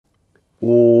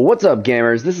What's up,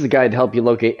 gamers? This is a guide to help you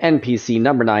locate NPC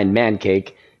number 9,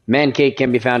 Mancake. Mancake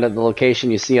can be found at the location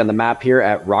you see on the map here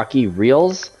at Rocky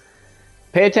Reels.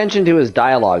 Pay attention to his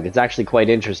dialogue. It's actually quite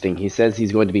interesting. He says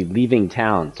he's going to be leaving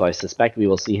town, so I suspect we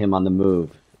will see him on the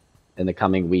move in the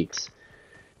coming weeks.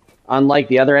 Unlike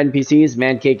the other NPCs,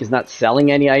 Mancake is not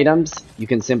selling any items. You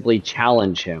can simply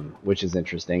challenge him, which is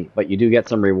interesting, but you do get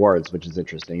some rewards, which is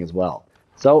interesting as well.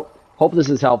 So, hope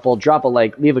this is helpful. Drop a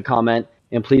like, leave a comment,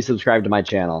 and please subscribe to my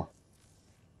channel.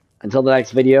 Until the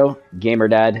next video,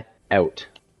 GamerDad out.